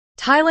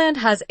Thailand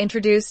has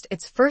introduced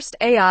its first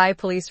AI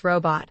police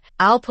robot,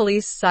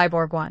 Police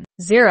Cyborg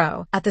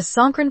 1.0, at the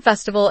Songkran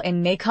Festival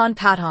in Nakhon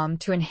Pathom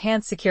to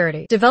enhance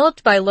security.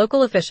 Developed by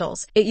local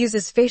officials, it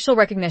uses facial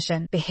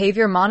recognition,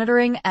 behavior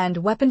monitoring, and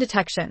weapon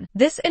detection.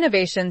 This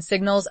innovation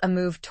signals a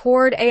move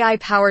toward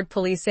AI-powered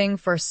policing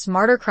for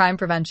smarter crime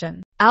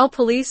prevention.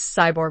 Police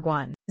Cyborg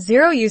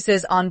 1.0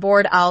 uses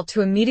onboard AL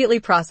to immediately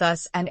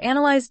process and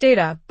analyze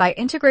data by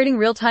integrating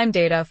real-time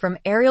data from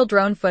aerial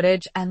drone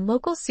footage and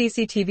local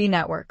CCTV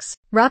networks.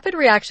 Rapid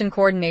reaction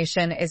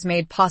coordination is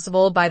made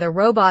possible by the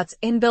robot's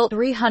inbuilt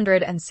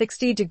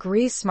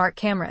 360-degree smart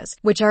cameras,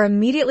 which are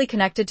immediately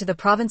connected to the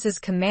province's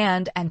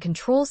command and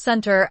control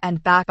center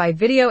and backed by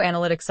video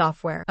analytics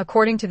software,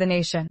 according to The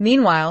Nation.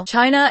 Meanwhile,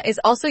 China is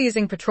also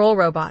using patrol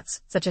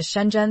robots, such as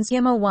Shenzhen's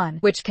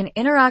CMO-1, which can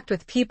interact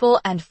with people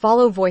and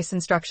follow voice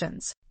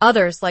instructions.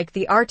 Others, like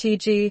the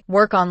RTG,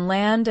 work on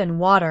land and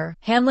water,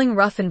 handling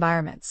rough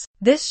environments.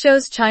 This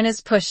shows China's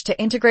push to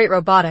integrate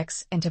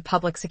robotics into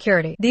public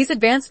security. These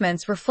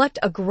advancements reflect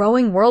a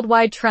growing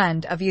worldwide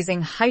trend of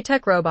using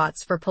high-tech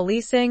robots for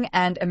policing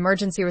and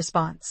emergency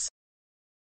response.